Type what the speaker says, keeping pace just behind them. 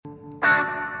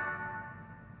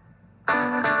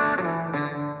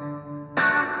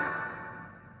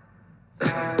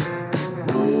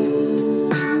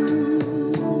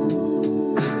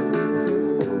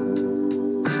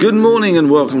Good morning and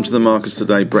welcome to the Markets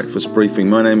Today breakfast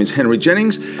briefing. My name is Henry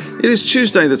Jennings. It is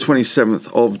Tuesday the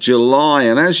 27th of July,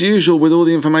 and as usual with all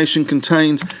the information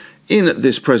contained in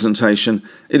this presentation,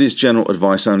 it is general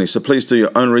advice only. So please do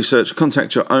your own research,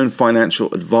 contact your own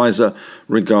financial advisor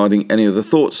regarding any of the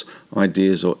thoughts,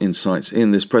 ideas or insights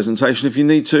in this presentation. If you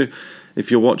need to,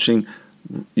 if you're watching,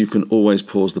 you can always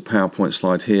pause the PowerPoint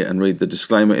slide here and read the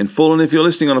disclaimer in full. And if you're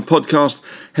listening on a podcast,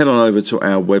 head on over to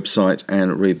our website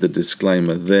and read the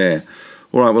disclaimer there.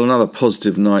 All right, well, another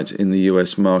positive night in the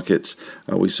US markets.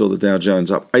 We saw the Dow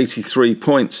Jones up 83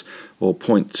 points, or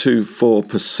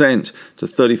 0.24% to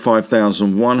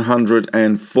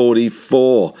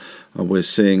 35,144. We're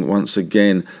seeing once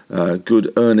again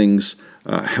good earnings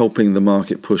helping the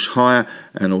market push higher,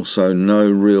 and also no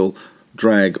real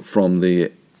drag from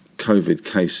the COVID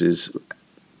cases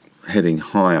heading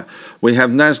higher. We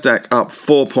have Nasdaq up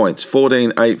 4 points,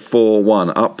 14,841,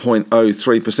 up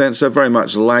 0.03%, so very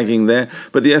much lagging there.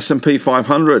 But the S&P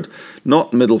 500,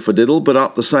 not middle for diddle, but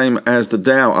up the same as the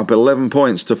Dow, up 11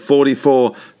 points to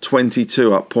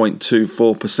 4422, up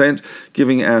 0.24%,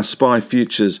 giving our SPY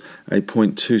futures a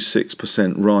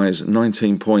 0.26% rise,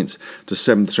 19 points to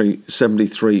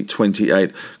 73.28.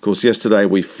 Of course, yesterday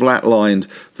we flatlined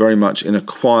very much in a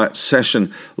quiet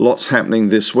session. Lots happening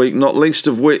this week, not least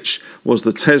of which was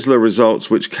the Tesla results,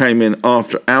 which came in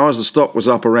after hours. The stock was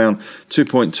up around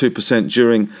 2.2%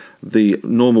 during the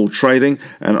normal trading,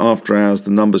 and after hours the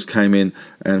numbers came in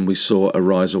and we saw a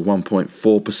rise of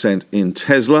 1.4% in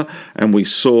Tesla, and we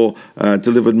saw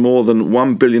delivered more than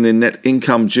 $1 billion in net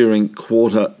income during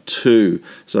quarter two.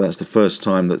 So that's the first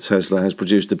time that Tesla has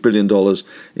produced $1 billion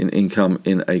in income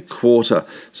in a quarter.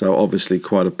 So obviously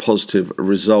quite a positive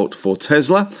result for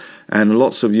Tesla. And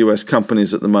lots of US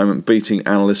companies at the moment beating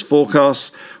analyst forecasts,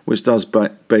 which does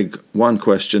beg one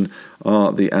question: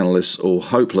 are the analysts all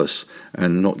hopeless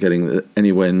and not getting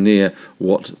anywhere near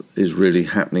what is really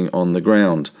happening on the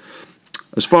ground?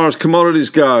 As far as commodities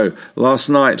go, last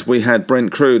night we had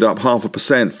Brent crude up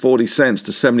 0.5%, 40 cents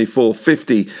to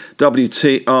 74.50.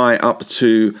 WTI up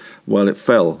to, well, it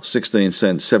fell 16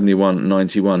 cents,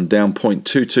 71.91, down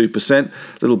 0.22%. A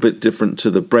little bit different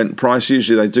to the Brent price.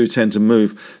 Usually they do tend to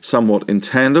move somewhat in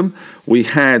tandem. We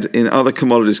had in other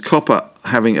commodities, copper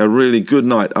having a really good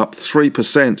night, up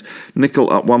 3%, nickel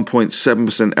up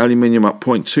 1.7%, aluminium up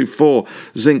 0.24%,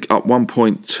 zinc up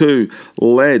 1.2%,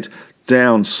 lead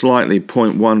down slightly,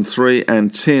 0.13%,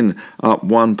 and tin up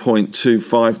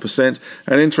 1.25%.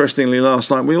 And interestingly,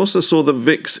 last night we also saw the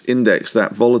VIX index,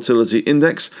 that volatility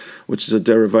index, which is a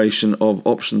derivation of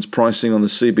options pricing on the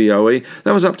CBOE.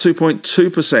 That was up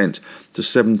 2.2% to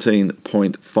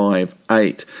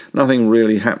 17.58. Nothing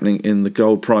really happening in the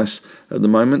gold price at the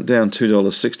moment, down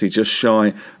 $2.60, just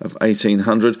shy of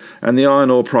 $1,800. And the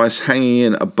iron ore price hanging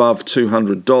in above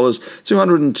 $200,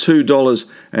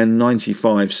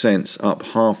 $202.95, up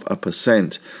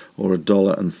 0.5%. or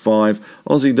 $1.05.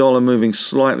 Aussie dollar moving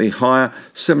slightly higher,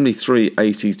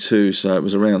 73.82, so it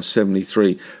was around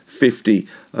 73.50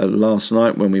 last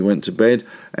night when we went to bed,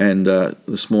 and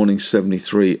this morning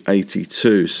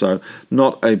 73.82, so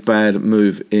not a bad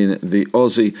move in the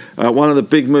Aussie. One of the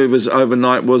big movers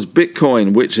overnight was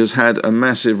Bitcoin, which has had a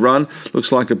massive run.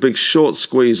 Looks like a big short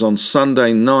squeeze on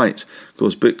Sunday night. Of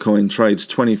course, Bitcoin trades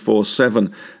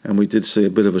 24/7, and we did see a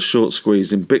bit of a short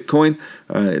squeeze in Bitcoin,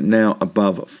 now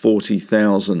above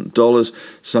 $40,000.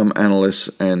 Some analysts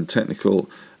and technical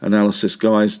analysis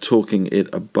guys talking it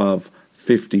above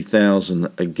 50,000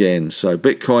 again. So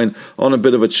Bitcoin on a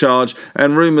bit of a charge,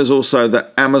 and rumours also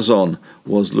that Amazon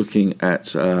was looking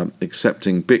at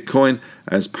accepting Bitcoin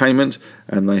as payment,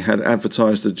 and they had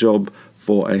advertised a job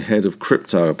for a head of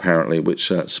crypto apparently,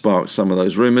 which sparked some of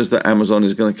those rumours that Amazon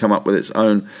is going to come up with its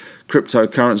own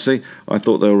cryptocurrency. I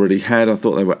thought they already had. I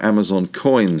thought they were Amazon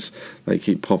coins. They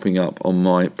keep popping up on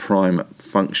my Prime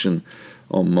function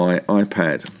on my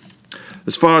iPad.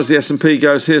 As far as the S&P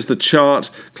goes, here's the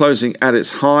chart closing at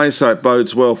its high, so it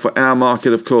bodes well for our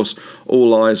market. Of course,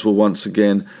 all eyes will once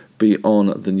again be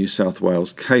on the New South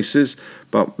Wales cases,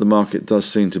 but the market does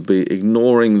seem to be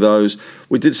ignoring those.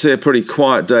 We did see a pretty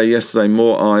quiet day yesterday.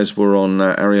 More eyes were on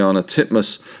Ariana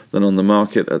Titmus than on the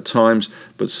market at times,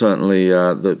 but certainly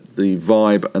the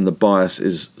vibe and the bias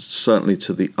is certainly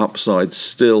to the upside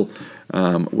still,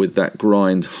 with that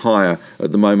grind higher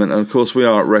at the moment. And of course we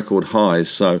are at record highs,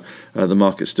 so the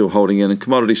market's still holding in, and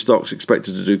commodity stocks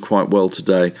expected to do quite well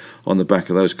today on the back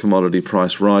of those commodity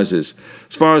price rises.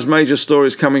 As far as major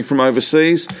stories coming from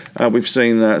overseas, we've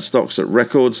seen stocks at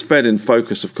records. Fed in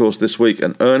focus, of course, this week,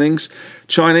 and earnings.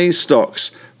 Chinese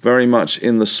stocks very much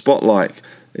in the spotlight.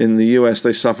 In the US,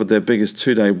 they suffered their biggest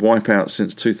two-day wipeout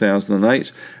since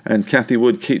 2008, and Cathie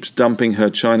Wood keeps dumping her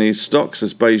Chinese stocks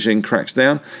as Beijing cracks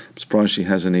down. I'm surprised she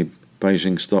has any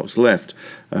Beijing stocks left.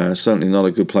 Certainly not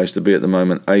a good place to be at the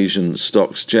moment. Asian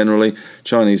stocks generally,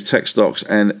 Chinese tech stocks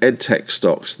and edtech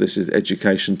stocks, this is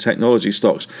education technology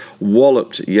stocks,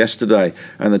 walloped yesterday,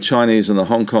 and the Chinese and the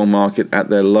Hong Kong market at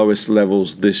their lowest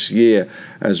levels this year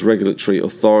as regulatory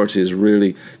authorities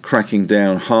really cracking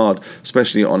down hard,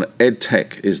 especially on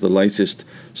edtech is the latest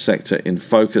sector in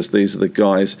focus. These are the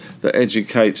guys that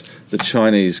educate the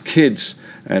Chinese kids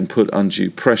and put undue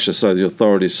pressure, so the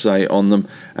authorities say, on them,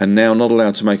 and now not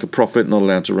allowed to make a profit, not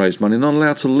allowed to raise money, not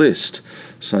allowed to list.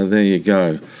 So there you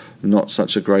go. Not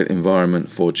such a great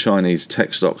environment for Chinese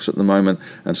tech stocks at the moment,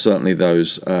 and certainly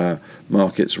those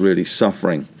markets really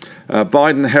suffering.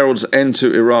 Biden heralds end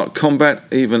to Iraq combat,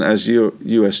 even as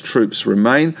US troops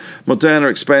remain. Moderna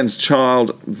expands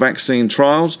child vaccine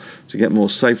trials to get more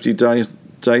safety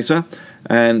data,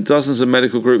 and dozens of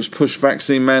medical groups push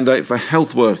vaccine mandate for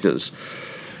health workers.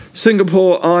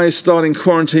 Singapore eyes starting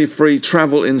quarantine-free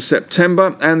travel in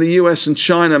September, and the US and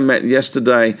China met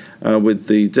yesterday with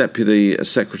the Deputy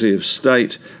Secretary of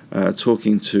State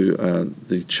talking to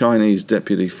the Chinese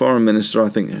Deputy Foreign Minister. I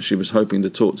think she was hoping to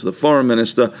talk to the Foreign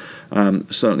Minister.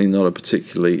 Certainly not a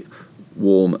particularly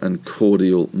warm and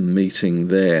cordial meeting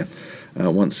there.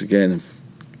 Once again,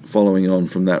 following on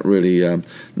from that really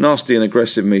nasty and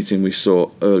aggressive meeting we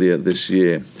saw earlier this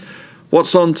year.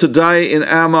 What's on today in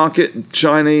our market?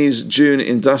 Chinese June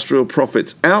industrial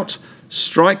profits out.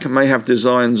 Strike may have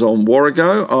designs on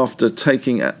Warrego after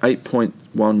taking an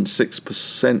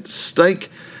 8.16% stake.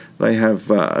 They have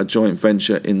a joint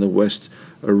venture in the West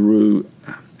Aru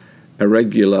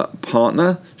Irregular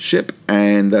Partnership,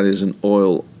 and that is an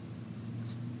oil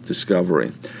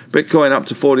discovery. Bitcoin up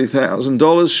to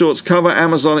 $40,000. Shorts cover.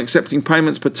 Amazon accepting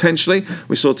payments potentially.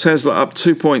 We saw Tesla up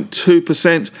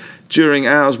 2.2% during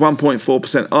hours,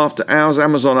 1.4% after hours.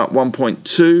 Amazon up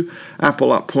 1.2%.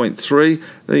 Apple up 0.3%.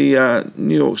 The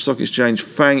New York Stock Exchange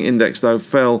FANG index, though,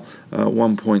 fell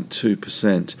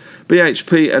 1.2%.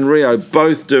 BHP and Rio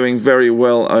both doing very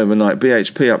well overnight.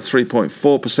 BHP up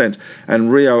 3.4%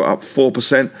 and Rio up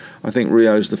 4%. I think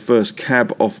Rio is the first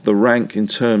cab off the rank in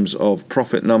terms of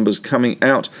profit numbers coming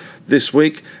out this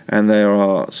week, and there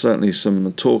are certainly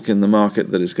some talk in the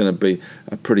market that it's going to be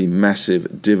a pretty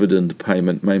massive dividend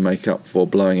payment, may make up for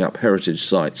blowing up heritage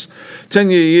sites.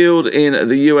 10-year yield in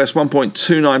the US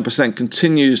 1.29%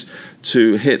 continues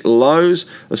to hit lows.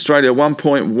 Australia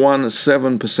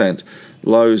 1.17%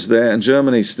 lows there, and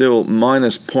Germany still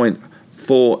minus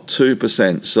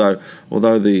 0.42%. So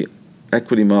although the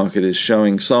equity market is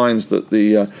showing signs that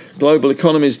the global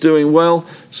economy is doing well,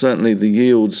 certainly the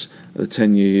yields, the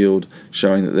 10-year yield,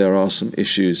 showing that there are some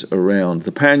issues around.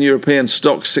 The Pan-European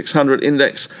Stock 600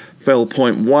 index fell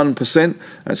 0.1%.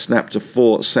 That snapped a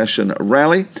 4-session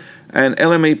rally. And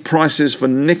LME prices for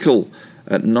nickel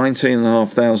at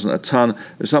 $19,500 a tonne.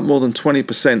 It's up more than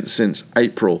 20% since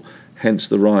April, hence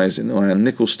the rise in iron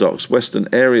nickel stocks. Western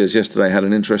areas yesterday had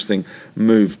an interesting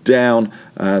move down.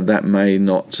 That may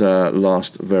not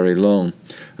last very long.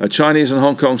 Chinese and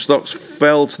Hong Kong stocks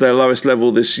fell to their lowest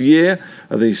level this year.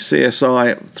 The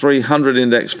CSI 300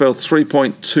 index fell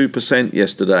 3.2%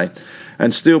 yesterday.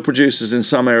 And steel producers in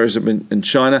some areas in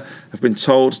China have been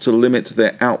told to limit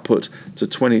their output to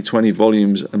 2020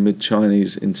 volumes amid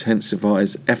Chinese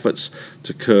intensifies efforts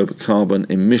to curb carbon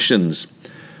emissions.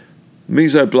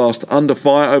 Mesoblast under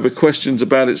fire over questions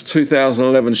about its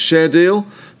 2011 share deal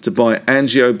to buy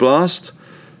Angioblast.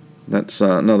 That's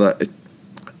another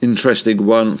interesting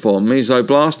one for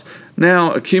Mesoblast.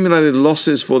 Now, accumulated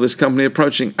losses for this company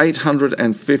approaching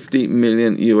 $850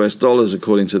 million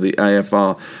according to the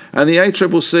AFR. And the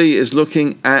ACCC is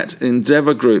looking at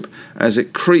Endeavour Group as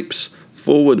it creeps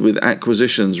forward with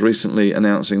acquisitions, recently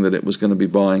announcing that it was going to be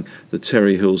buying the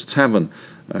Terry Hills Tavern,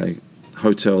 a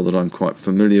hotel that I'm quite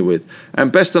familiar with.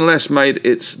 And Best & Less made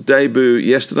its debut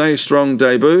yesterday, strong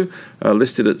debut,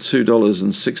 listed at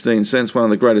 $2.16. One of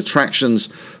the great attractions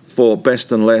for Best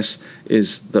 & Less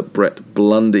is that Brett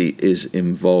Blundy is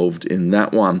involved in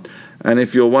that one. And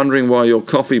if you're wondering why your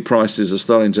coffee prices are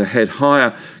starting to head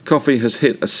higher, coffee has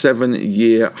hit a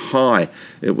 7-year high.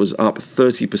 It was up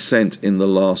 30% in the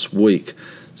last week.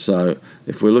 So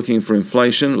if we're looking for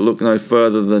inflation, look no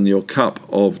further than your cup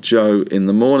of Joe in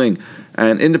the morning.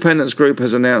 And Independence Group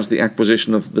has announced the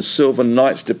acquisition of the Silver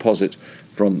Knights deposit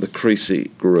from the Creasy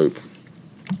Group.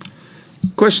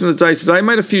 Question of the day today.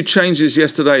 Made a few changes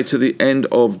yesterday to the end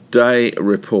of day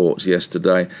report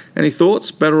yesterday. Any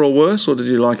thoughts, better or worse, or did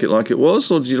you like it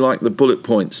was, or did you like the bullet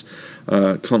points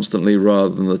constantly rather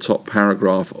than the top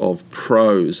paragraph of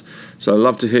prose? So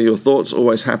love to hear your thoughts.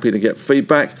 Always happy to get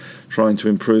feedback. Trying to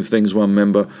improve things. One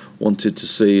member wanted to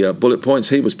see bullet points.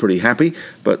 He was pretty happy,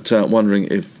 but wondering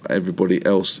if everybody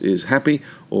else is happy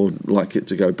or like it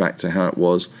to go back to how it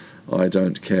was. I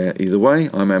don't care either way.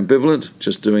 I'm ambivalent,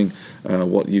 just doing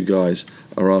what you guys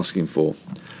are asking for.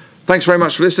 Thanks very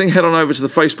much for listening. Head on over to the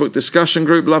Facebook discussion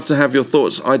group. Love to have your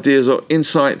thoughts, ideas or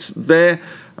insights there.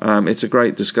 It's a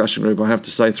great discussion group, I have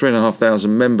to say. 3,500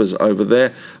 members over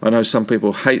there. I know some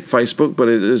people hate Facebook, but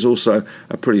it is also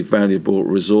a pretty valuable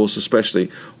resource,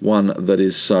 especially one that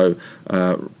is so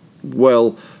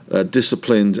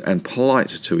disciplined and polite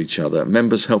to each other.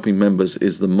 Members helping members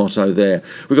is the motto there.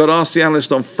 We've got Ask the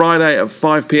Analyst on Friday at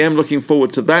 5 p.m. Looking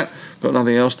forward to that. Got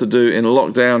nothing else to do in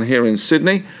lockdown here in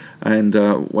Sydney, and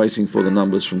waiting for the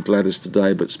numbers from Gladys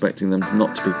today, but expecting them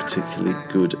not to be particularly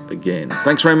good again.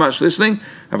 Thanks very much for listening.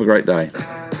 Have a great day.